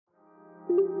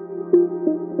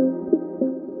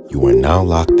You are now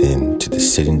locked in to the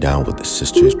Sitting Down with the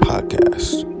Sisters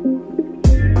podcast.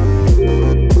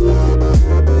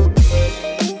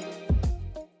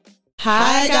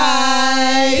 Hi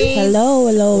guys!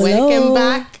 Hello. Welcome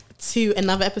back to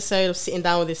another episode of Sitting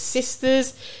Down with the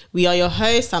Sisters. We are your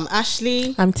hosts. I'm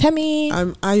Ashley. I'm Temi.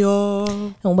 I'm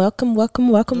Ayo. And welcome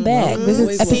back. This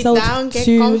is Sit episode down, get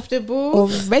 2 comfortable.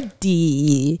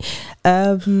 already.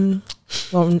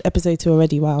 Well, episode 2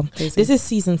 already. Wow. Crazy. This is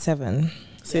season 7.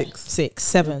 6. 6,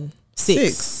 7, 6,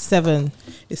 Six. 7,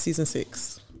 It's season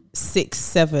 6. 6,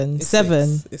 7, It's 7,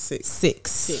 six. It's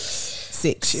 6.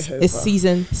 6. Jehovah. It's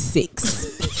season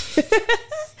 6.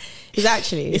 It's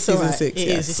actually. It's season alright. 6, It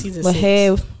yes. is. It's season We're 6.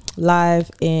 here live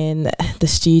in the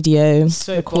studio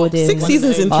So recording 6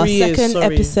 seasons in our 3 years. second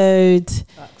Sorry. episode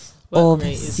Facts. Work of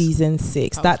rate is season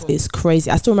 6. powerful. That is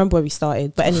crazy. I still remember where we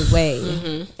started, but anyway,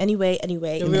 Mhm. anyway.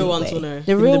 The real ones will know.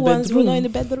 The In real the ones will know in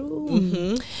bedroom. the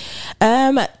bedroom.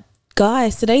 Mhm.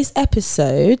 Guys, today's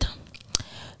episode.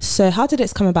 So how did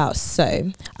this come about?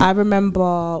 So I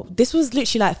remember this was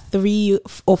literally like 3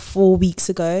 or 4 weeks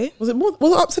ago. Was it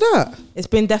up to that? It's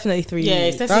been definitely 3 Yeah,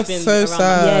 weeks. it's definitely That's been so around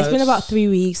sad. Yeah, it's been about 3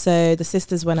 weeks. So the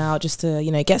sisters went out just to,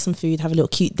 get some food, have a little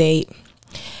cute date.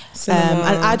 Cinema.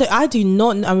 And I do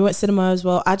not. And we went cinema as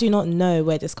well. I do not know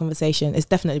where this conversation. It's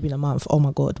definitely been a month. Oh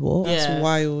my god, what? Yeah. That's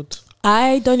wild.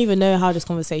 I don't even know how this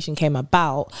conversation came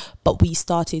about, but we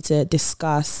started to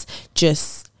discuss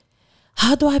just,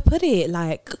 how do I put it?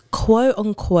 Like, quote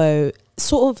unquote,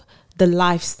 sort of the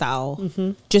lifestyle,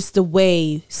 just the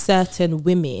way certain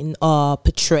women are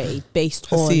portrayed based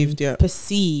Perceived, on yeah.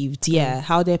 perceived,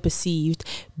 how they're perceived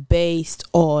based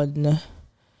on,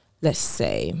 let's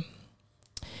say,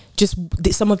 just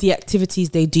some of the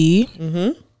activities they do,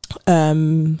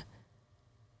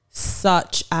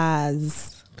 such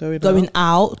as going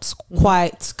out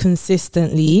quite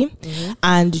consistently,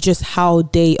 and just how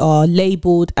they are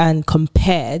labeled and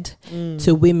compared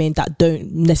to women that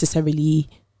don't necessarily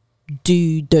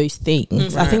do those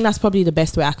things. I think that's probably the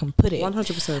best way I can put it.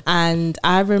 100%. And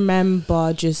I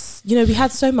remember just, we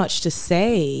had so much to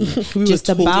say We just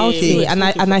were talking. about We were it. And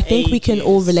I talking for think we can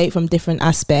all ages. relate from different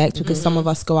aspects, because some of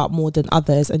us go out more than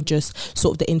others, and just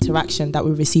sort of the interaction that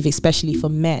we receive, especially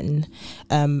from men,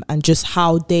 and just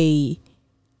how they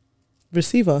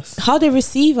Receive us.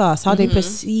 receive us, how they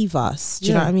perceive us. Do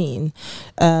you know Yeah. what I mean?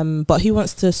 But who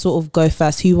wants to sort of go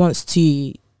first? Who wants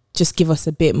to just give us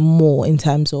a bit more in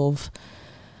terms of?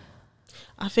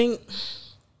 I think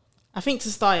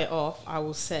to start it off, I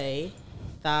will say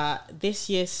that this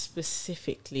year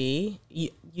specifically,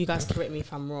 you guys correct me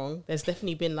if I'm wrong, there's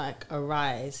definitely been like a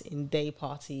rise in day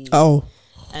parties Oh,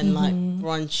 and like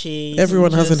brunches. everyone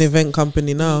and has an just- event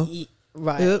company now.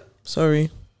 Right. Sorry.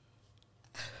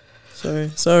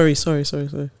 Sorry.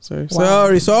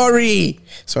 Wow. Sorry.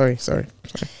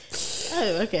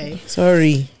 Oh, okay.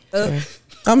 Sorry.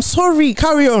 I'm sorry.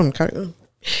 Carry on.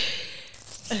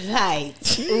 Right.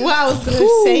 What I was gonna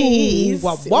say is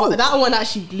wow. that one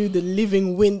actually blew the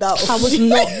living wind out. I was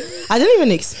not. I didn't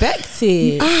even expect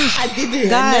it. I didn't.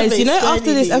 Guys, I never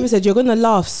after this expected it. episode, you're gonna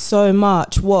laugh so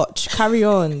much. Watch, carry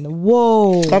on.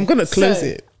 Whoa. I'm gonna close So,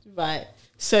 it. Right.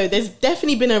 So there's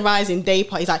definitely been a rise in day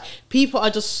parties. Like, people are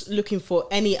just looking for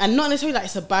any, and not necessarily like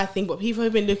it's a bad thing, but people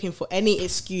have been looking for any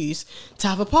excuse to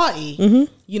have a party.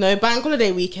 Bank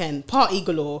holiday weekend, party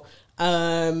galore,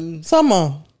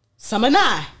 summer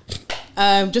night,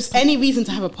 just any reason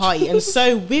to have a party. And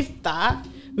so with that,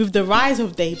 with the rise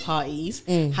of day parties,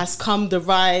 has come the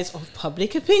rise of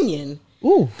public opinion.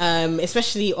 Ooh.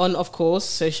 Especially on, of course,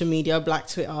 social media, Black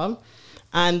Twitter.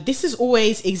 And this has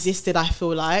always existed, I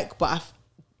feel like, but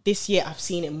this year I've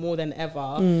seen it more than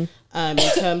ever, in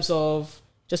terms of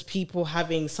just people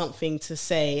having something to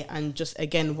say, and just,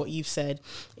 again, what you've said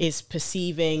is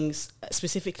perceiving,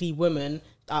 specifically women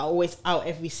that are always out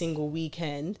every single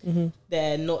weekend,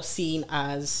 they're not seen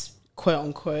as, quote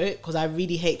unquote, because I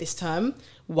really hate this term,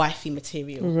 wifey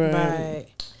material. Right.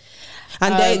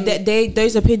 And they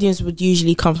those opinions would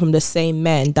usually come from the same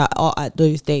men that are at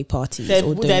those day parties. They're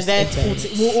or there those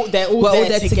they're all we're all there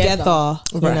there together.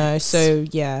 Right. So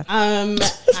yeah. And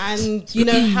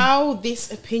how this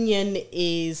opinion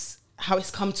is, how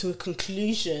it's come to a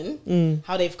conclusion,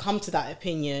 how they've come to that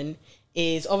opinion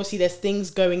is, obviously there's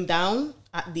things going down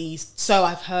at these, so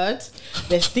I've heard,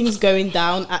 there's things going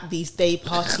down at these day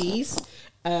parties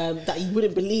that you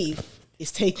wouldn't believe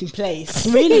is taking place.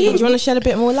 Really? Do you want to shed a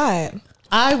bit more light?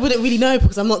 I wouldn't really know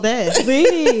because I'm not there.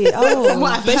 Really? Oh, From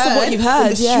what I've based on heard what you've heard,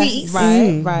 in the yeah. streets.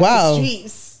 Right. Wow. The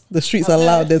streets. The streets are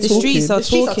loud. They're The talking. streets are The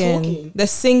streets are talking. talking. They're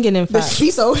singing, in The fact.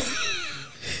 streets are...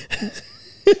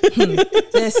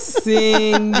 They're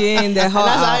singing their And heart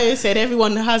as out. I said,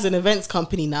 everyone has an events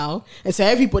company now, and so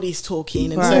everybody's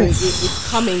talking, and so Right. it's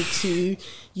coming to,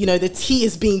 the tea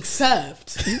is being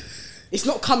served. It's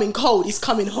not coming cold; it's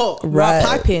coming hot. Right.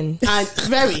 Piping. And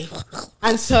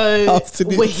and so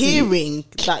Afternoon we're tea. hearing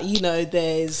that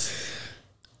there's,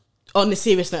 on the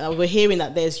serious note, we're hearing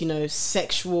that there's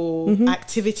sexual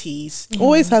activities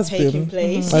Always has taking been.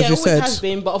 place. As Yeah, you always said. has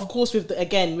been, but of course with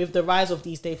the rise of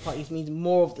these day parties means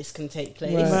more of this can take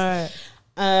place. Right.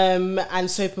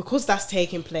 And so because that's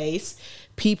taking place,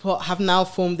 people have now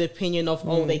formed the opinion of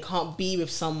they can't be with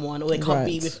someone, or they can't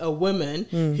be Right. with a woman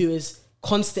who is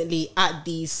constantly at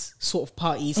these sort of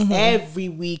parties every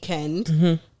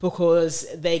weekend, because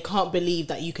they can't believe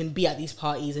that you can be at these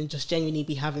parties and just genuinely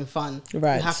be having fun.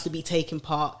 Right. You have to be taking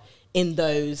part in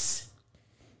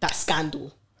that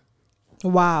scandal.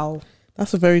 Wow.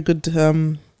 That's a very good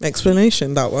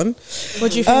explanation, that one.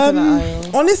 What do you think of that,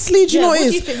 Ayo? Honestly, do you know what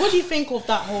it is? What do you think of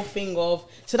that whole thing of?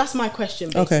 So that's my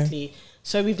question, Okay. basically.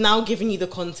 So we've now given you the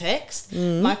context.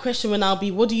 My question will now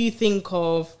be: what do you think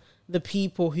of the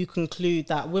people who conclude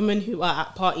that women who are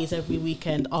at parties every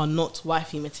weekend are not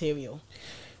wifey material?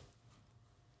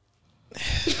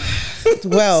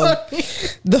 Well,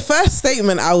 the first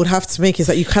statement I would have to make is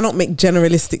that you cannot make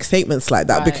generalistic statements like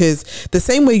that, Right. because the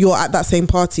same way you're at that same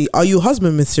party, are you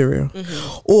husband material,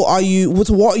 or are you?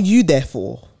 What are you there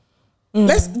for?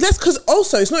 Let's because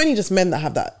also it's not only just men that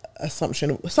have that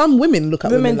assumption. Some women look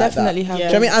at women like definitely that. have. Yeah.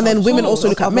 Do you know what I mean? And then Of women course. also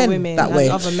look at Other men women that and way.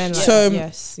 Other men like So, that.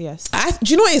 Yes.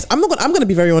 do you know what it is? I'm going to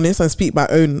be very honest and speak my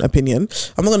own opinion.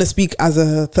 I'm not going to speak as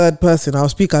a third person. I'll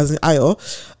speak as Ayo.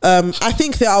 I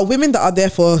think there are women that are there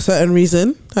for a certain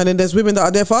reason, and then there's women that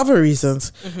are there for other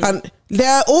reasons, and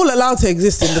they're all allowed to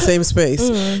exist in the same space. Do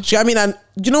you know what I mean? And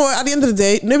you know what? At the end of the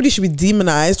day, nobody should be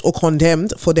demonized or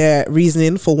condemned for their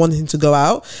reasoning for wanting to go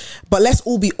out. But let's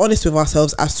all be honest with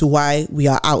ourselves as to why we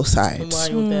are outside. And why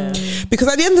you're there? Because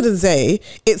at the end of the day,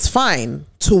 it's fine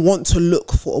to want to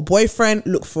look for a boyfriend,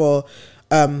 look for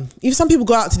even some people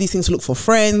go out to these things to look for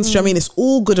friends. Do you know what I mean? It's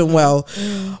all good and well.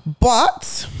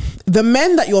 But the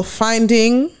men that you're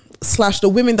finding / the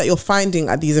women that you're finding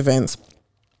at these events,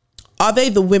 are they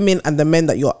the women and the men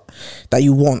that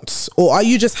you want? Or are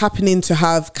you just happening to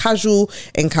have casual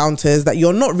encounters that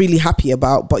you're not really happy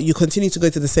about, but you continue to go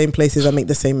to the same places and make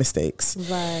the same mistakes?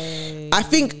 Right. I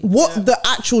think what the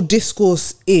actual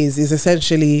discourse is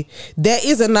essentially, there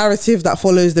is a narrative that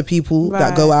follows the people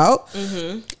that go out.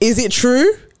 Is it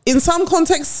true? In some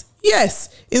contexts, yes.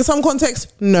 In some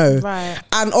contexts, no. Right.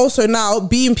 And also now,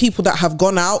 being people that have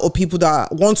gone out or people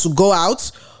that want to go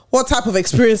out, what type of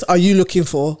experience are you looking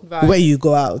for where you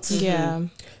go out? Yeah.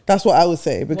 That's what I would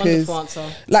say, because Wonderful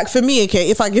answer. like for me, okay,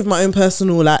 if I give my own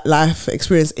personal life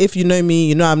experience, if you know me,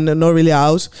 you know I'm not really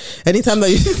out. Anytime that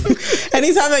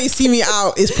you see me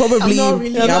out, it's probably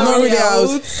I'm not really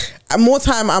out. And more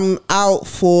time I'm out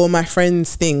for my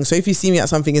friend's thing. So if you see me at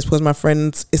something, it's because my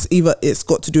friends, it's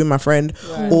got to do with my friend,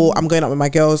 or I'm going out with my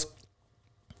girls.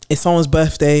 It's someone's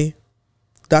birthday.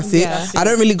 That's it. Yeah. I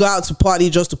don't really go out to party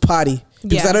just to party,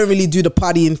 because I don't really do the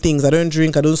partying things. I don't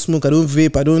drink, I don't smoke, I don't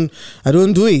vape, I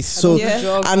don't do it. So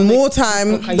and more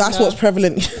time, that's what's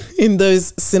prevalent in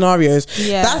those scenarios.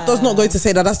 Yeah. That does not go to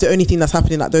say that that's the only thing that's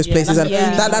happening at those places, and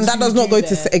that does not go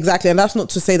to say, exactly, and that's not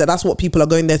to say that that's what people are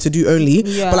going there to do only.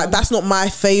 But like that's not my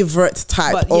favorite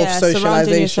type of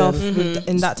socialization.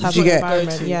 In that type You of get?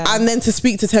 environment. Yeah. And then to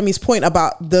speak to Temi's point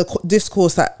about the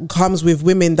discourse that comes with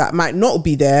women that might not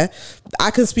be there, I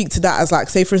can speak to that as like,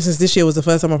 say for instance, this year was the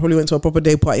first time I probably went to a proper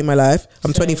day party in my life.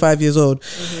 I'm 25 years old,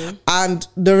 and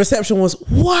the reception was,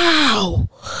 wow,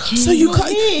 so you're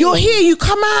here, you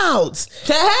come out.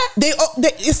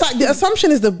 It's like the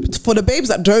assumption is for the babes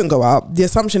that don't go out, the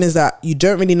assumption is that you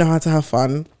don't really know how to have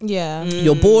fun. Yeah.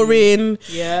 You're boring.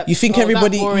 Yeah. You think that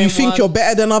everybody, boring you think one. you're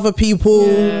better than other people,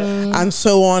 and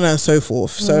so on and so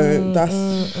forth. So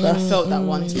I felt that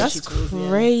one. That's especially towards the end.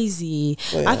 crazy.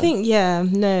 I think,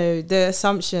 the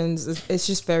assumptions, it's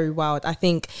just very wild. I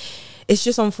think it's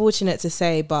just unfortunate to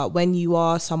say, but when you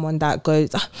are someone that goes,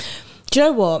 do you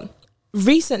know what?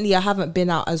 Recently, I haven't been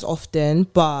out as often,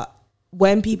 but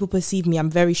when people perceive me,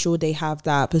 I'm very sure they have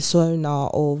that persona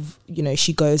of,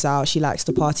 she goes out, she likes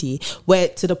to party, where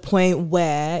to the point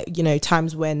where,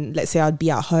 times when, let's say I'd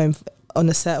be at home on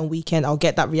a certain weekend, I'll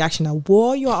get that reaction.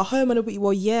 What, you're at home on a week?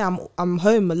 Well, yeah, I'm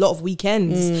home a lot of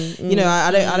weekends.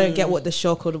 I don't get what the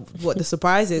shock or what the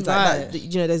surprise is. Like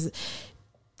that, there's.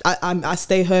 I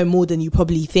stay home more than you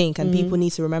probably think, and people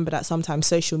need to remember that sometimes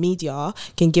social media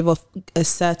can give off a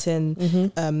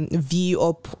certain view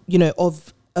of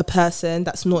of a person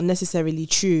that's not necessarily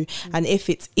true, and if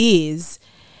it is,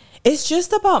 It's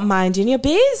just about minding your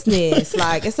business.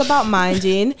 Like, it's about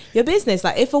minding your business.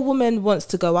 Like, if a woman wants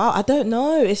to go out, I don't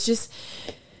know. It's just,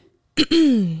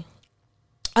 I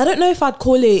don't know if I'd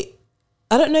call it,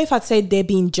 I don't know if I'd say they're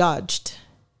being judged.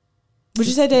 Would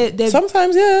you say they're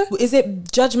sometimes, yeah? Is it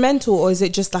judgmental, or is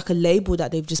it just like a label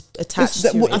that they've just attached to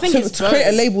it? I think to create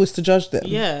a label is to judge them.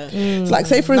 Yeah. It's like,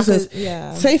 say for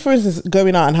instance,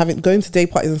 going out and going to day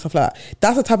parties and stuff like that.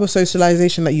 That's a type of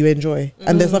socialization that you enjoy,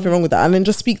 and there's nothing wrong with that. And then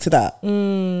just speak to that. Do you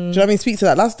know what I mean? Speak to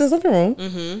that. There's nothing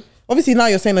wrong. Obviously, now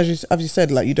you're saying, as you said,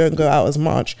 like, you don't go out as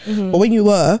much. But when you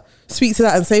were, speak to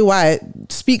that and say why.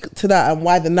 Speak to that and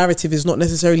why the narrative is not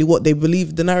necessarily what they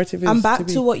believe the narrative is. And back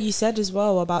to what you said as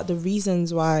well about the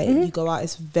reasons why you go out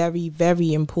is very,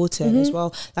 very important as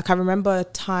well. Like, I remember a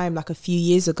time, like a few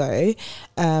years ago,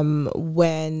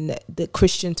 when the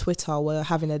Christian Twitter were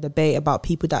having a debate about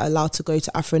people that are allowed to go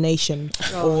to Afro Nation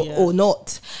or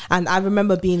not. And I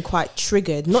remember being quite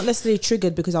triggered, not necessarily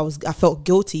triggered because I felt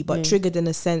guilty, but triggered in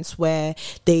a sense where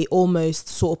they almost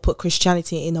sort of put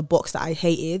Christianity in a box that I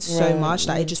hated so much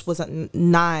that it just wasn't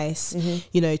nice,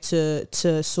 you know,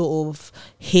 to sort of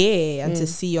hear and to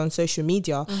see on social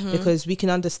media, because we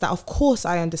can understand, of course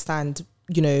I understand,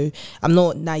 you know, I'm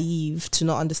not naive to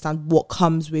not understand what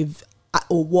comes with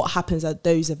or what happens at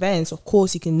those events. Of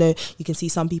course, you can see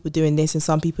some people doing this and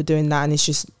some people doing that, and it's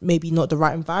just maybe not the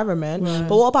right environment.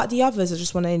 But what about the others that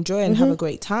just want to enjoy and have a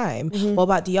great time? What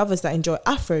about the others that enjoy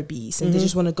Afrobeats and they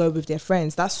just want to go with their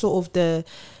friends? That's sort of the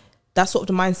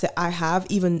mindset I have.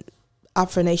 Even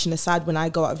Afro Nation aside, when I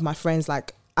go out with my friends,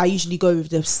 like, I usually go with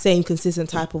the same consistent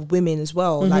type of women as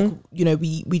well. Like, you know,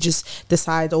 we just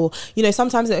decide, or, you know,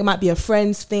 sometimes it might be a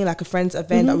friend's thing, like a friend's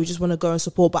event that we just want to go and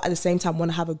support, but at the same time want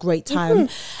to have a great time.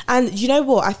 And you know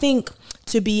what? I think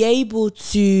to be able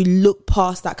to look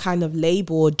past that kind of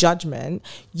label or judgment,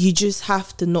 you just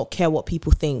have to not care what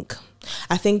people think.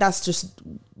 I think that's just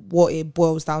what it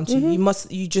boils down to.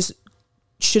 You just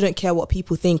shouldn't care what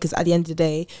people think, because at the end of the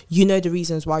day, you know the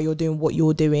reasons why you're doing what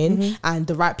you're doing, and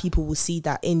the right people will see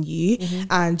that in you.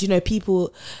 And you know,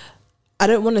 people, I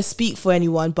don't want to speak for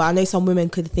anyone, but I know some women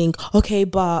could think, okay,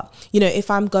 but you know, if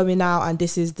I'm going out and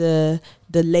this is the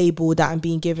label that I'm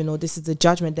being given, or this is the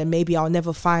judgment, then maybe I'll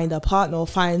never find a partner or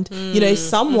find you know,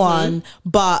 someone.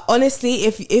 But honestly,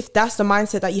 if that's the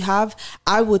mindset that you have,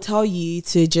 I will tell you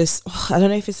to just, I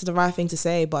don't know if it's the right thing to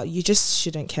say, but you just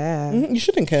shouldn't care. You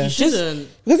shouldn't care. You shouldn't.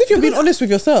 Because if you're being honest with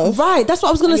yourself, right, that's what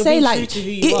I was gonna say. Like,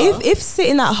 if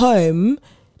sitting at home,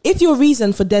 if your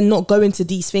reason for then not going to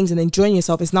these things and enjoying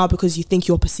yourself is now because you think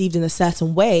you're perceived in a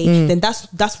certain way, then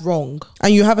that's wrong.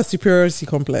 And you have a superiority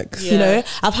complex. You know,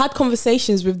 I've had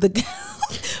conversations with the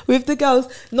with the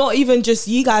girls, not even just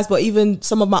you guys, but even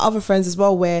some of my other friends as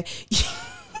well, where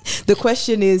the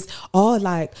question is, oh,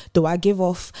 like, do I give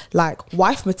off like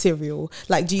wife material?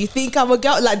 Like, do you think I'm a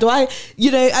girl? Like, do I,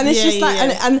 you know? And it's just like,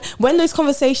 and when those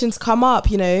conversations come up,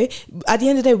 you know, at the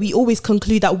end of the day, we always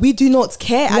conclude that we do not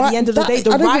care. At the end of the day,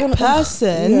 the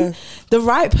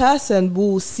right person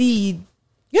will see,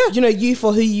 you know, you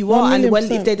for who you are, and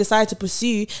if they decide to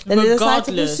pursue, then they decide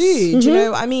to pursue. Do you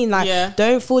know what I mean? Like,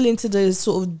 don't fall into the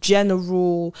sort of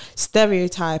general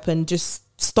stereotype and just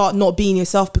start not being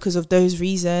yourself because of those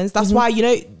reasons. That's why, you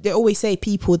know, they always say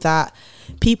people that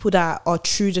are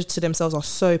true to themselves are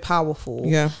so powerful.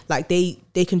 Like,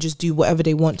 they can just do whatever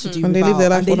they want to do, and they live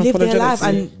their life,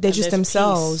 and they're just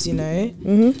themselves, you know.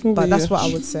 But that's what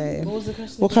I would say. What was the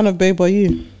question? What kind of babe are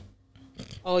you?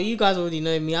 Oh, you guys already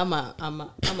know me. I'm at home.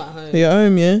 You're at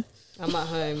home, yeah? I'm at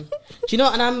home. Do you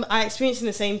know? And I experiencing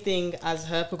the same thing as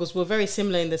her, because we're very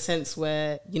similar in the sense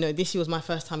where, you know, this year was my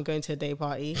first time going to a day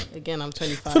party. Again, I'm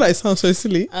 25. I feel like it sounds so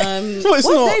silly. What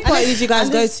day party did you guys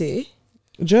go to?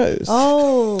 Joe's.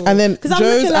 Oh, and then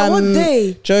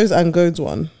Joe's and Gode's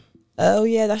one. Oh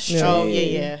yeah, that's true. Oh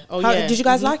yeah. Did you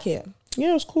guys like it?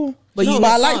 Yeah, it was cool. But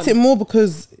I liked it more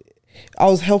because I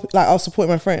was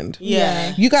supporting my friend.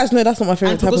 Yeah. You guys know that's not my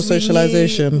favorite type of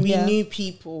socialization. We knew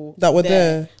people that were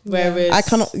there. Whereas I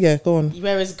cannot. Yeah, go on.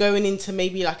 Whereas going into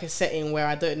maybe like a setting where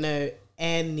I don't know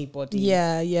anybody.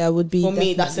 Yeah, would be for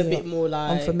me. That's a bit more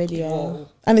like unfamiliar. Whoa.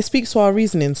 And it speaks to our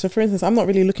reasoning. So, for instance, I'm not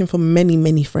really looking for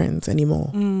many friends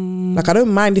anymore. Like, I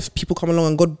don't mind if people come along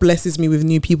and God blesses me with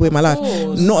new people in my life.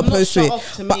 Not opposed to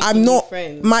it. But I'm not.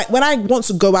 When I want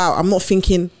to go out, I'm not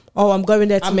thinking, oh, I'm going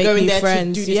there to make new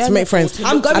friends. To make friends.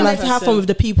 I'm going there to have fun with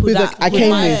the people that I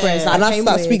came with. And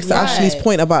that speaks to Ashley's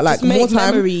point about, like, more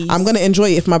time, I'm going to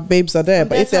enjoy it if my babes are there.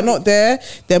 But if they're not there,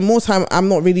 then more time, I'm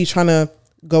not really trying to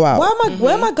go out.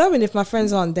 Where am I going if my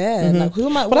friends aren't there? Like, who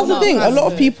am I? But that's the thing. A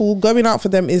lot of people going out for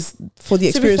them is for the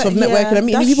experience of networking and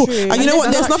meeting people. True. And you know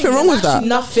what? There's nothing wrong with that.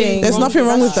 There's nothing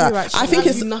wrong with that. I think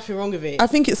it's nothing wrong with it. I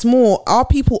think it's more, are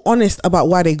people honest about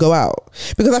why they go out?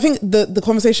 Because I think the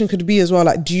conversation could be as well,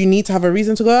 like, do you need to have a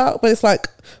reason to go out? But it's like,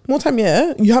 more time,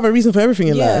 you have a reason for everything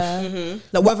in life.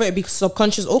 Like, whether it be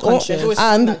subconscious or conscious.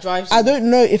 And I don't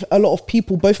know if a lot of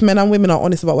people, both men and women, are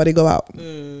honest about why they go out.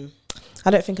 I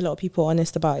don't think a lot of people are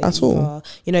honest about it at all.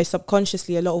 You know,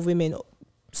 subconsciously, a lot of women,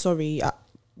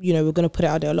 you know, we're going to put it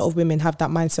out there, a lot of women have that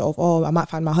mindset of, oh, I might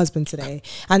find my husband today.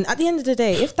 And at the end of the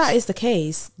day, if that is the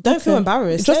case, don't feel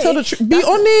embarrassed. Just tell the truth. Be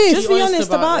honest. Just be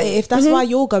honest about it if that's why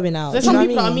you're going out. There's some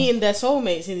people that are meeting their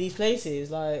soulmates in these places.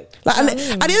 Like and at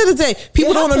the end of the day,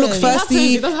 people don't want to look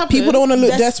thirsty. People don't want to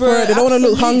look desperate. They don't want to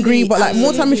look hungry. But like,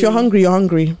 more time, if you're hungry, you're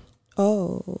hungry.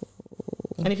 Oh.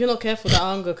 And if you're not careful, that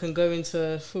hunger can go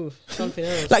into something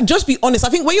else. Like, just be honest. I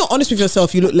think when you're honest with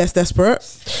yourself, you look less desperate.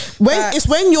 It's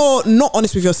when you're not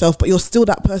honest with yourself, but you're still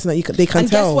that person that they can tell.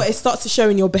 And guess what? It starts to show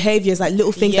in your behaviors, like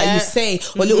little things that you say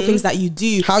or little things that you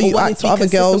do. How you act to other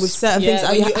girls. With certain things,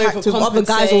 how you act with other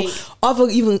guys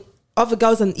or other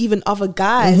girls and even other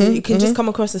guys. It can just come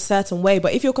across a certain way.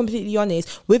 But if you're completely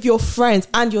honest with your friends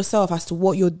and yourself as to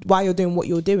why you're doing what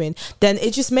you're doing, then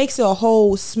it just makes it a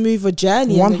whole smoother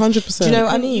journey. 100%. Do you know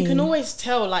what I mean? You can always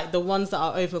tell, like, the ones that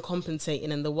are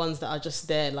overcompensating and the ones that are just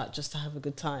there, like, just to have a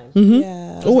good time.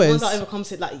 Yeah, always. The ones that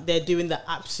overcompensate, like, they're doing the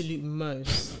absolute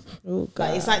most.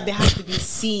 Like, it's like they have to be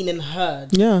seen and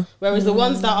heard. Yeah. Whereas the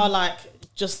ones that are, like,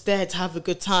 just there to have a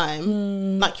good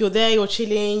time, like, you're there, you're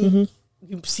chilling.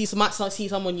 You see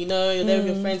someone you know, you're there with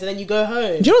your friends, and then you go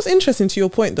home. Do you know what's interesting to your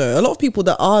point though? A lot of people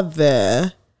that are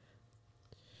there,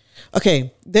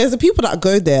 okay, there's the people that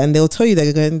go there and they'll tell you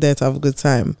they're going there to have a good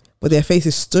time, but their face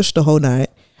is stushed the whole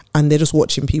night and they're just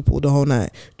watching people the whole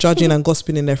night, judging and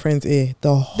gossiping in their friends' ear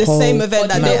the same event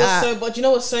that they're at. But you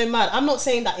know what's so mad? I'm not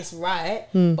saying that it's right,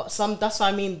 but that's what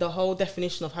I mean. The whole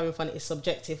definition of having fun is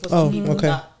subjective. For some people,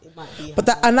 that it might be. But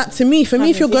that to me,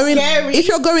 if you're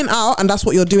going out and that's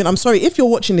what you're doing, I'm sorry if you're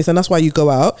watching this and that's why you go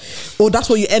out, or that's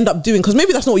what you end up doing, because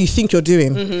maybe that's not what you think you're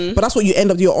doing, but that's what you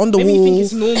end up. You're on the wall. You think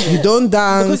it's normal. You don't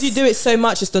dance because you do it so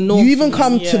much. It's the norm. You even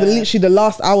come to literally the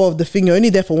last hour of the thing. You're only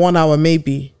there for 1 hour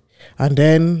maybe, and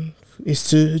then it's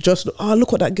to just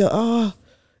look what that girl.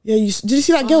 Yeah, did you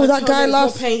see that girl with that guy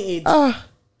last? Painted.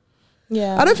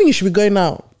 Yeah. I don't think you should be going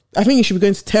out. I think you should be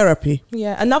going to therapy.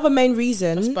 Yeah, another main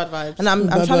reason. That's bad vibes. And I'm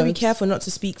trying to be careful not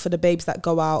to speak for the babes that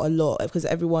go out a lot, because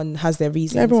everyone has their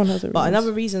reasons. Everyone has their reasons. But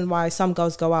another reason why some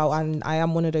girls go out, and I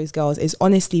am one of those girls, is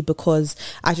honestly because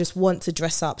I just want to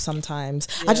dress up sometimes.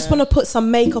 I just want to put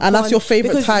some makeup on. And that's your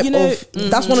favourite type of...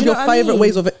 That's one of your favourite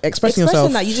ways of expressing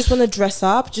yourself. That you just want to dress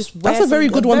up, just wear that's a very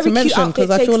good one to mention, because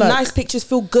I feel like... nice pictures,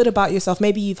 feel good about yourself.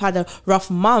 Maybe you've had a rough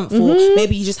month, or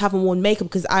maybe you just haven't worn makeup,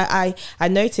 because I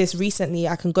noticed recently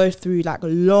I can go through like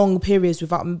long periods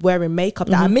without wearing makeup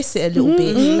that I miss it a little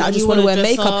bit, that I just want to wear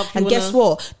makeup, and guess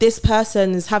what, this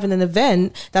person is having an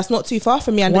event that's not too far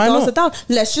from me, and the girls are down,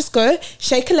 let's just go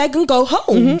shake a leg and go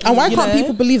home. And why can't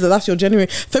people believe that that's your genuine...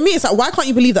 For me, it's like, why can't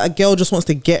you believe that a girl just wants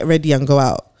to get ready and go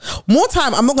out? More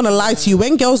time, I'm not gonna lie to you,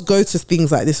 when girls go to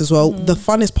things like this as well, the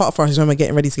funnest part for us is when we're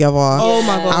getting ready together. Oh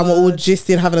my god, and we're all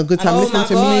gisting, having a good time, listening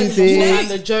to music, and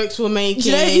the jokes we're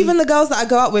making. Even the girls that I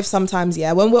go out with sometimes,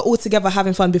 when we're all together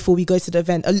having fun before we go to the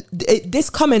event,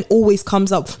 this comment always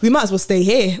comes up: we might as well stay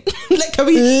here. Let's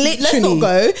not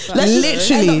go. Let's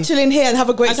end up chilling here and have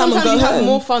a great time and go home. You have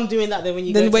more fun doing that than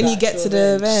when you get to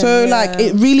the event. So like,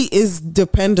 it really is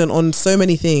dependent on so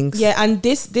many things. Yeah, and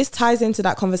this ties into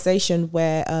that conversation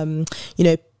where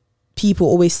people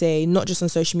always say, not just on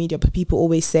social media, but people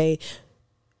always say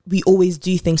we always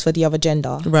do things for the other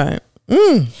gender, right?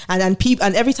 And then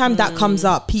and every time that comes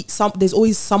up, there's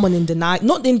always someone in denial,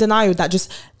 not in denial, that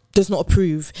just does not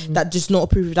approve, that does not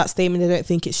approve of that statement. They don't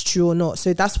think it's true or not.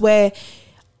 So that's where,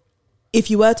 if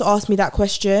you were to ask me that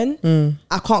question,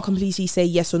 I can't completely say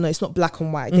yes or no. It's not black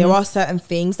and white. There are certain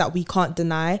things that we can't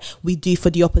deny we do for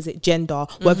the opposite gender,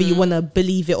 whether you want to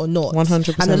believe it or not.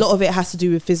 100%. And a lot of it has to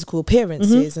do with physical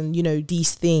appearances and,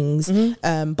 these things.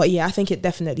 But yeah, I think it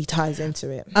definitely ties into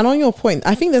it. And on your point,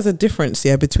 I think there's a difference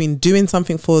here between doing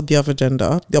something for the other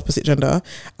gender, the opposite gender,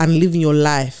 and living your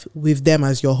life with them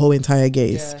as your whole entire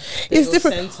gaze. Yeah, it's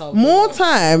different. More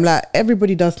time, like,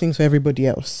 everybody does things for everybody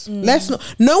else.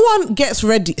 No one gets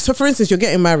ready, so for instance, you're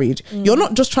getting married, you're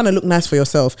not just trying to look nice for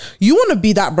yourself. You want to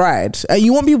be that bride, and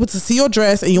you want people to see your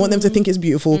dress, and you want them to think it's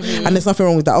beautiful, and there's nothing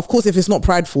wrong with that. Of course, if it's not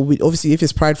prideful, obviously if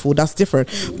it's prideful, that's different.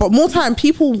 But more time,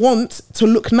 people want to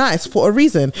look nice for a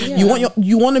reason. You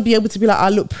want to be able to be like, I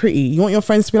look pretty. You want your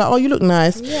friends to be like, oh, you look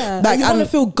nice. Like, you want to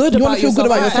feel good. You want to feel good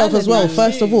about yourself as well.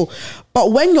 First of all.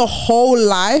 But when your whole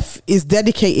life is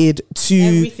dedicated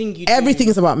to everything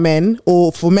is about men,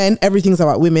 or for men, everything's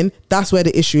about women, that's where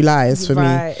the issue lies for me.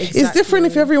 Exactly. It's different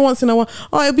if every once in a while,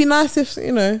 oh, it'd be nice if,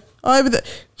 you know, oh, it'd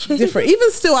be different.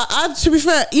 Even still, I to be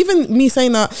fair, even me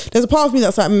saying that, there's a part of me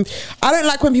that's like, I don't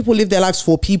like when people live their lives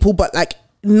for people, but like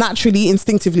naturally,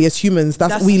 instinctively as humans,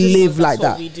 that's we live like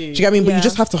that. Do you get what I mean? But you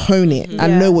just have to hone it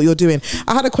and know what you're doing.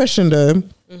 I had a question though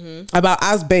about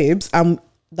as babes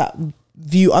that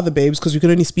view other babes, because we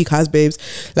can only speak as babes.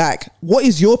 Like, what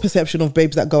is your perception of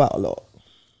babes that go out a lot?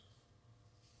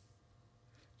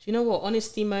 Do you know what?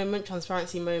 Honesty moment,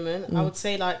 transparency moment. I would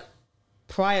say, like,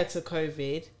 prior to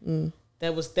COVID,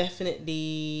 there was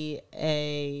definitely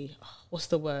what's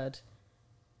the word?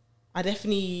 I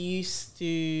definitely used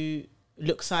to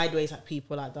look sideways at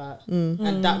people like that,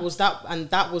 and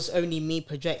that was only me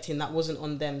projecting. That wasn't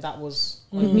on them. That was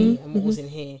on me and what was in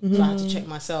here. So I had to check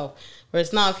myself.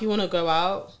 Whereas now, if you want to go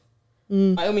out,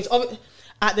 by all means.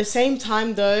 At the same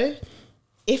time, though,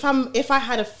 if I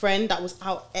had a friend that was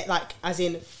out like as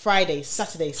in Friday,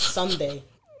 Saturday, Sunday,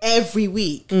 every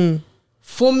week.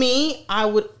 For me, I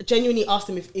would genuinely ask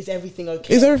them is everything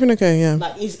okay? Is everything okay? Yeah.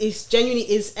 Like,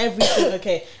 is everything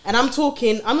okay? And I'm not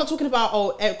talking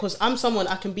about, because I'm someone,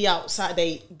 I can be out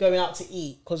Saturday going out to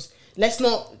eat, because let's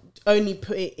not only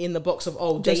put it in the box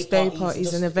of, day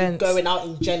parties and events. Going out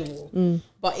in general.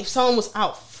 But if someone was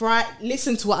out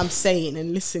listen to what I'm saying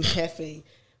and listen carefully.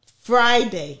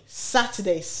 Friday,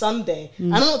 Saturday, Sunday.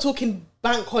 And I'm not talking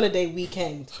bank holiday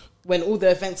weekend when all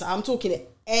the events are. I'm talking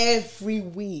it every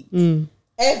week.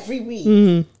 Every week.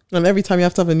 And every time you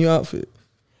have to have a new outfit.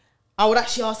 I would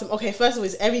actually ask them, okay, first of all,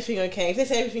 is everything okay? If they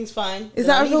say everything's fine, is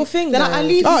that a real thing? Then I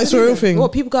leave. Oh, it's a real thing.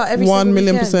 What people got every 1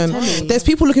 million %. There's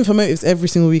people looking for motives every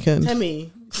single weekend. Tell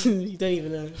me. You don't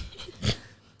even know.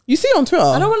 You see on Twitter.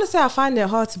 I don't want to say I find it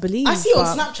hard to believe. I see it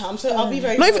on Snapchat, so I'll be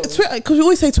very not even Twitter, because we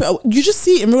always say Twitter. You just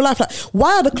see it in real life. Like,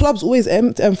 why are the clubs always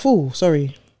full?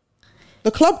 Sorry. The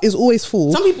club is always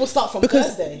full. Some people start from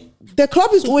Thursday. The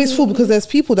club is always full because there's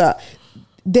people that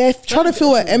they're trying to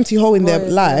fill an empty hole in their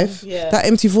life, that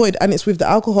empty void, and it's with the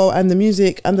alcohol and the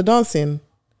music and the dancing.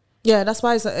 Yeah, that's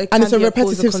why it's a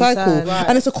repetitive cycle, right.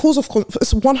 And it's a cause of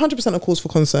it's 100% a cause for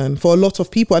concern for a lot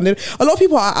of people. And a lot of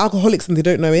people are alcoholics and they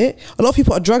don't know it. A lot of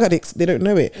people are drug addicts, they don't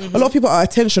know it. A lot of people are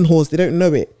attention whores, they don't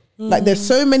know it. Like, there's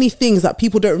so many things that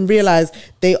people don't realize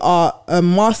they are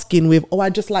masking with, I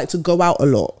just like to go out a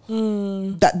lot.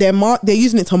 That they're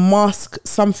using it to mask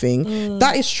something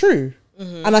that is true.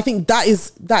 And I think that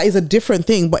is a different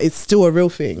thing, but it's still a real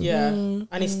thing. Yeah, and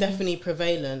it's definitely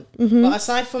prevalent. But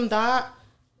aside from that,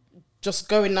 just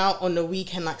going out on the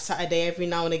weekend, like Saturday, every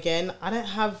now and again, I don't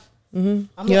have. I'm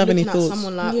not looking at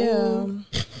someone like,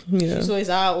 she's always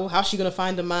out. Or how's she gonna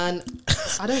find a man?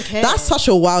 I don't care. That's such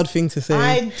a wild thing to say.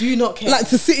 I do not care. Like,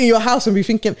 to sit in your house and be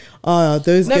thinking, those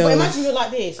girls. No, but imagine you're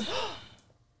like this.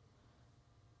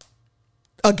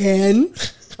 Again.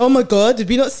 Oh my God, did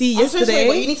we not see yesterday? So sorry,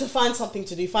 but you need to find something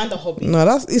to do. Find a hobby. No,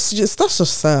 that's just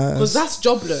sad. Because that's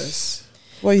jobless.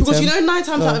 Because 9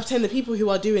 times out of 10, the people who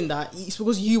are doing that, it's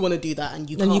because you want to do that and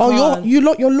you can't.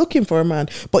 You're looking for a man,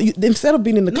 but instead of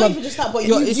being in the club, not even just that, but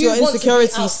it's your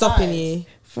insecurity stopping you.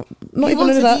 Not even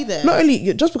only that. Not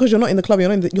only just because you're not in the club,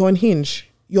 you're on Hinge,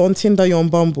 you're on Tinder, you're on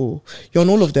Bumble, you're on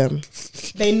all of them.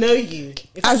 They know you.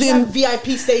 As in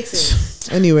VIP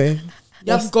status. Anyway.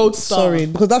 You have gold star. Sorry,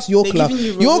 because that's your club.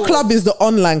 Your club is the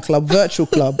online club, virtual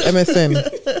club,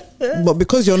 MSN. But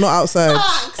because you're not outside.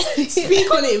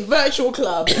 Speak on it, virtual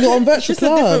club. You're on virtual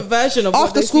club. It's a different version of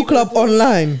after school club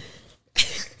online.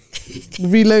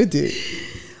 Reload it.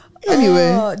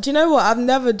 Anyway. Do you know what? I've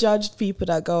never judged people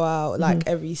that go out like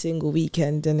every single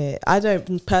weekend, innit? I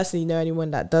don't personally know anyone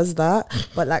that does that.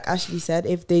 But like Ashley said,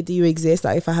 if they do exist,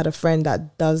 like if I had a friend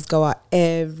that does go out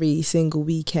every single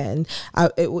weekend,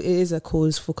 it is a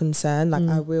cause for concern. Like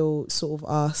I will sort of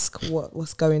ask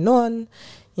what's going on,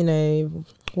 you know,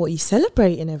 what are you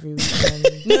celebrating every weekend?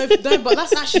 no, but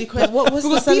that's actually quite. What was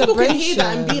because the celebration? People can hear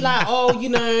that and be like, oh, you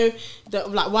know,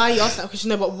 like, why are you asking that question?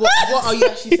 No, but what are you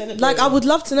actually celebrating? Like, I would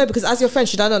love to know, because as your friend,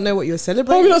 should I not know what you're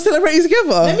celebrating? Why are we not celebrating together?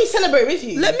 Let me celebrate with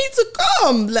you. Let me to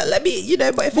come. Let me, you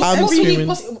know, but if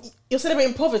it's you're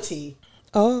celebrating poverty.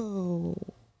 Oh.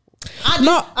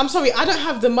 I'm sorry, I don't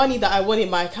have the money that I want in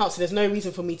my account, so there's no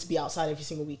reason for me to be outside every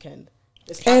single weekend.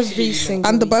 Every single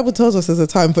And the week. Bible tells us there's a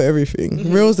time for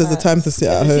everything. Reals, there's a time to sit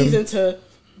at There's a home. season to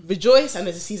rejoice and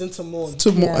there's a season to mourn.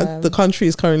 Yeah. The country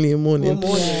is currently in mourning. We're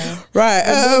mourning. Right.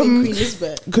 We're mourning Queen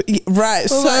Elizabeth. Right.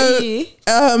 What about you?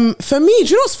 So, for me, do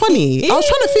you know what's funny? I was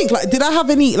trying to think, like, did I have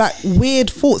any like weird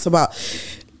thoughts about,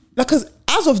 like, because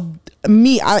as of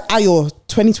me, Ayo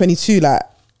 2022, like,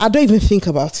 I don't even think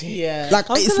about it. Yeah. Like,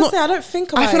 I was it's gonna not. say, I don't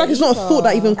think about I feel like it it's not a either. thought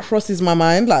that even crosses my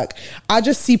mind. Like, I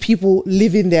just see people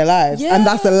living their lives, and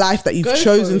that's the life that you've Go for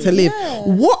chosen it. to live. Yeah.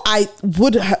 What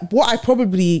I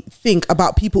probably think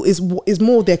about people is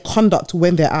more their conduct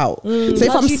when they're out. So if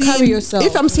How I'm do you carry seeing, yourself?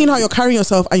 if I'm seeing how you're carrying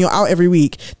yourself and you're out every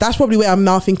week, that's probably where I'm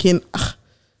now thinking, "Ugh,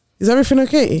 is everything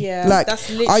okay? Yeah, Like, that's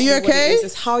literally are you what it okay? is.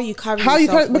 It's how you carry How you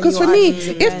yourself. carry- because when for you're me, at these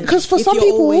if- events. because for If some you're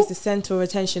people- always the center of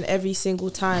attention every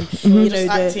single time. You know, Just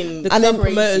acting the and then club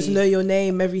promoters crazy. know your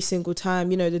name every single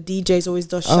time. You know, the DJs always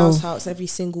does shout outs every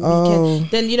single weekend.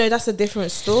 Then, you know, that's a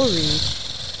different story.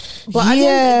 But I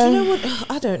Yeah. don't, do you know what?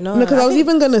 I don't know. No, because I was think-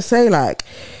 even gonna say, like,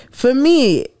 for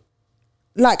me,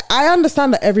 like, I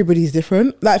understand that everybody's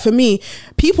different. Like, for me,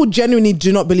 people genuinely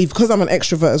do not believe, because I'm an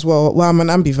extrovert as well. Well, I'm an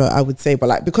ambivert, I would say, but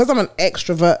like, because I'm an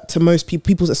extrovert, to most people,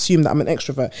 people assume that I'm an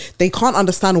extrovert. They can't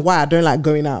understand why I don't like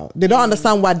going out. They don't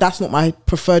understand why that's not my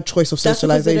preferred choice of That's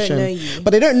because they don't socialization. know you.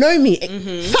 But they don't know me.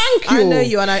 Thank you. I know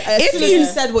you, and as If soon as you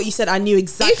said what you said, I knew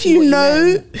exactly. if you what know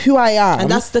meant. who I am,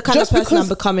 And that's the kind of just person I'm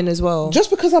because- becoming as well. just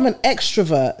because I'm an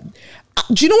extrovert,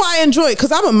 do you know what I enjoy?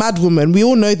 Because I'm a mad woman. We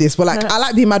all know this, but like, I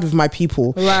like being mad with my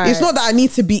people. Right. It's not that I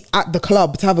need to be at the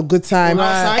club to have a good time.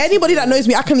 Right. Anybody that knows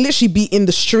me, I can literally be in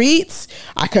the streets.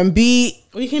 I can be.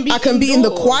 Or you can be I can be in the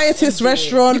indoors quietest and do it.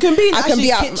 restaurant. You can be in I can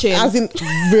be Ashley's kitchen. as in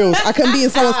reals. I can be in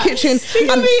someone's kitchen. You can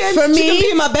And be in, for she can me,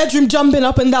 be in my bedroom jumping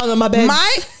up and down on my bed.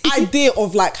 my idea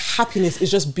of like happiness is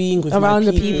just being with Around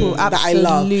my the people, that I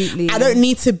love. absolutely. I don't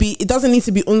need to be. It doesn't need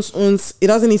to be uns. It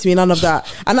doesn't need to be none of that.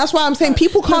 And that's why I'm saying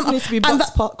people can't. Doesn't need to be and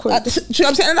Bucks Park Road. do you know what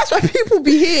I'm saying? And that's why people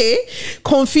be here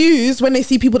confused when they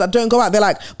see people that don't go out. They're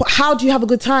like, but how do you have a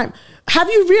good time? Have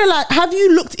you realized? Have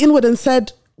you looked inward and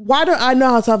said, why don't I know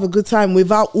how to have a good time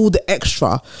without all the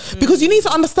extra? Because you need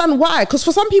to understand why. Because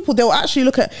for some people, they'll actually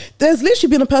look at. There's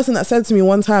literally been a person that said to me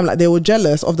one time, like, they were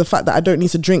jealous of the fact that I don't need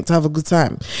to drink to have a good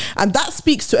time, and that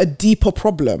speaks to a deeper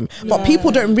problem. But people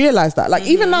don't realize that. Like,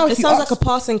 even now, if It you sounds ask- like a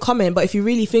passing comment, but if you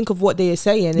really think of what they are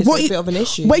saying, it's a bit of an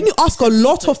issue. when you ask a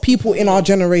lot of people in our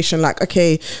generation, like,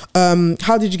 okay,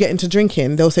 how did you get into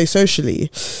drinking? They'll say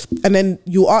socially. And then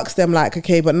you ask them, like,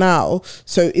 okay, but now,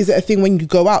 so is it a thing when you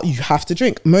go out, you have to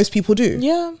drink? Most people do.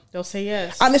 Yeah. They'll say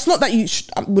yes. And it's not that you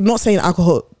we're not saying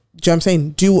alcohol. Do you know what I'm saying?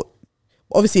 Do,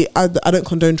 obviously, I don't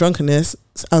condone drunkenness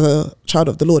as a child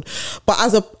of the Lord. But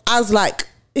as like,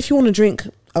 if you want to drink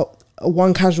a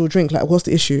one casual drink, like, what's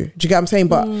the issue? Do you get what I'm saying?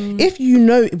 But if you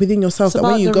know within yourself It's that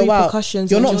when about you the go out, repercussions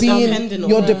you're and not just being, dependent on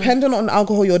you're that. dependent on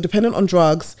alcohol, you're dependent on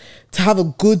drugs to have a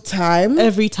good time.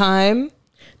 Every time.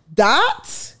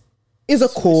 That is a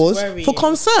cause worrying. for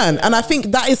concern. And I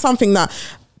think that is something that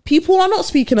people are not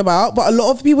speaking about, but a lot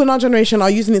of people in our generation are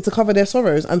using it to cover their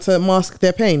sorrows and to mask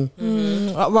their pain.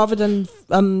 Rather than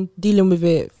dealing with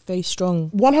it face strong.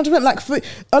 100%. Like, for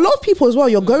a lot of people as well,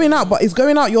 you're going out, but is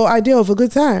going out your idea of a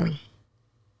good time?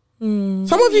 Some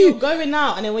of You're you, going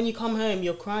out and then when you come home,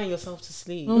 you're crying yourself to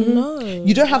sleep. No.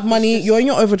 you don't have money, you're in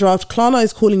your overdraft, Klarna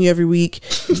is calling you every week.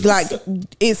 Like,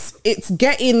 it's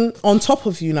getting on top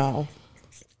of you now.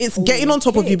 It's getting on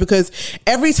top of you because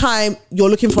every time you're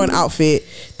looking for an outfit,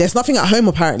 there's nothing at home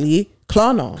apparently.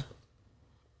 Klarna.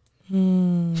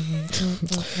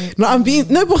 No, I'm being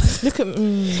no, but Look at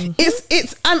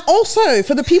it's and also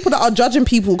for the people that are judging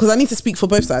people, because I need to speak for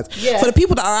both sides. Yeah. For the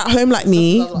people that are at home like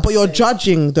me, what I was but you're saying.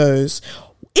 judging those.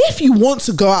 If you want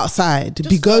to go outside,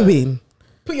 be go. going.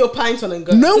 Put your pint on and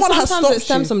go. No one has sometimes stopped it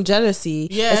stems you. from jealousy.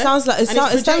 Yeah. It sounds like And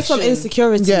it's stems from projection.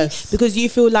 insecurity. Yes. Because you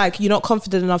feel like you're not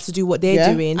confident enough to do what they're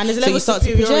Yeah. doing. And there's a so level you of start to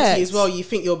superiority project. as well. You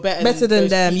think you're better than those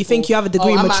them. You people. think you have a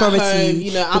degree of I'm at maturity home,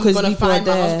 you know, I'm because gonna people are find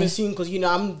my there. husband soon because you know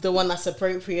I'm the one that's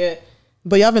appropriate.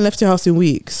 But you haven't left your house in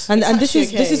weeks. And this actually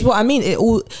is okay. what I mean. It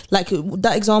all, like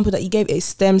that example that you gave, it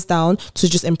stems down to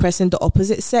just impressing the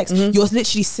opposite sex. You're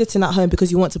literally sitting at home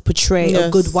because you want to portray a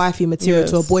Yes. good wifey material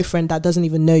to a Yes. boyfriend that doesn't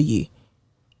even know you.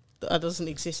 That doesn't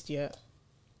exist yet.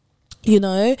 You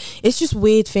know, it's just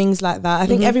weird things like that. I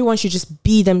think everyone should just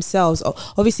be themselves.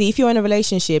 Obviously, if you're in a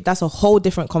relationship, that's a whole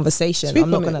different conversation. Speak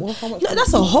I'm not on it. gonna. Well, how much No,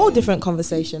 that's a whole different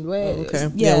conversation. Where okay.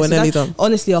 Yeah, we're so nearly that's done.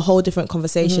 honestly a whole different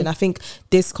conversation. I think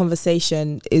this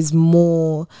conversation is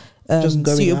more Just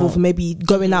going suitable out. for maybe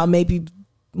going out, maybe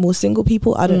more single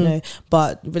people. I don't know,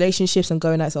 but relationships and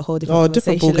going out is a whole different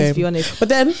different conversation. ball Let's be game. honest. But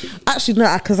then, actually,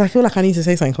 no, because I feel like I need to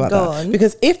say something about Go that. on.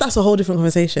 Because if that's a whole different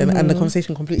conversation and the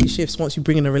conversation completely shifts once you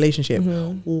bring in a relationship,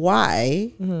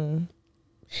 why?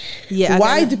 Yeah.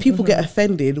 Why do people get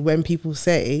offended when people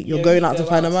say you're going out to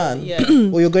find a man,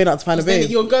 or you're going out to find a babe?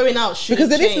 You're going out Because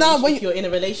then if now when you're in a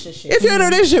relationship, if you're in a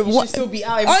relationship, you should still be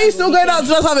out. Are you still going out to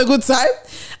just have a good time?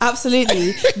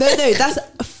 Absolutely. No, that's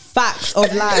facts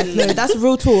of life. No, that's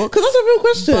real talk. Because that's a real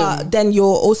question. But then you're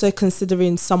also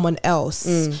considering someone else.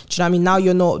 Do you know what I mean? Now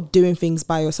you're not doing things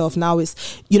by yourself. Now it's,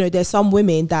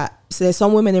 there's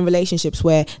some women in relationships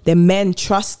where their men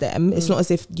trust them. It's not as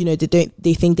if,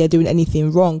 they think they're doing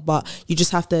anything wrong, but you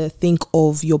just have to think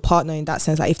of your partner in that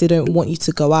sense. Like if they don't want you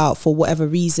to go out for whatever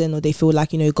reason, or they feel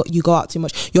like, you go out too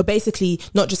much, you're basically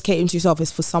not just catering to yourself,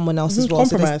 it's for someone else as well.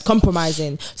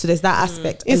 Compromising. So there's that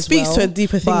aspect It speaks to a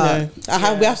deeper thing though.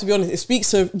 We have to be honest. It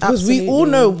speaks to, because we all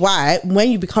know why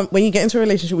when you get into a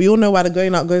relationship, we all know why the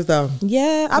going out goes down.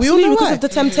 Yeah, absolutely. Because of the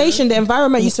temptation, the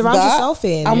environment you surround yourself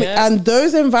in. And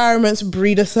those environments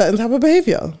breed a certain type of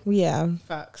behavior. Yeah.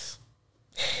 Facts.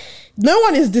 No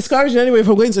one is discouraged anyway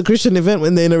from going to a Christian event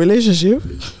when they're in a relationship.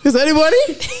 Is anybody?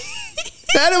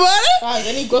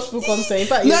 Any gospel concert?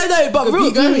 But is anybody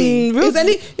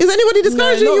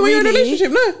discouraging you when you're in a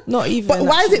relationship? No, not even. But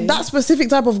why is it that specific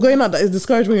type of going out that is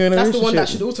discouraged when you're in a relationship? That's the one that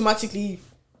should automatically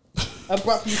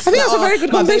abruptly. I think that's a very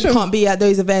good conversation. My babe can't be at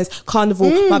those events.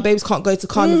 Carnival. My babes can't go to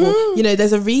carnival.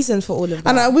 There's a reason for all of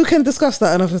that. And we can discuss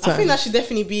that another time. I think that should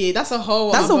definitely be. That's a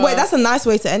whole. That's a nice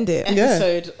way to end it.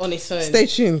 Episode on its own. Stay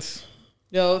tuned.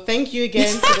 Yo, thank you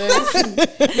again for this.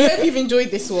 We hope you've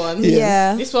enjoyed this one. Yes.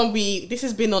 Yeah. This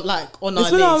has been on our list.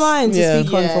 It's been on our mind to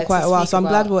speak on for quite a while. So I'm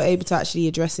glad we're able to actually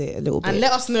address it a little bit. And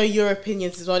let us know your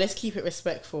opinions as well. Let's keep it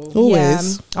respectful.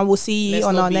 Always. Yeah. And we'll see you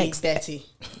on our next. Dirty.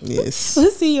 Yes.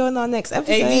 We'll see you on our next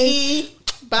episode.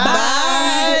 Bye.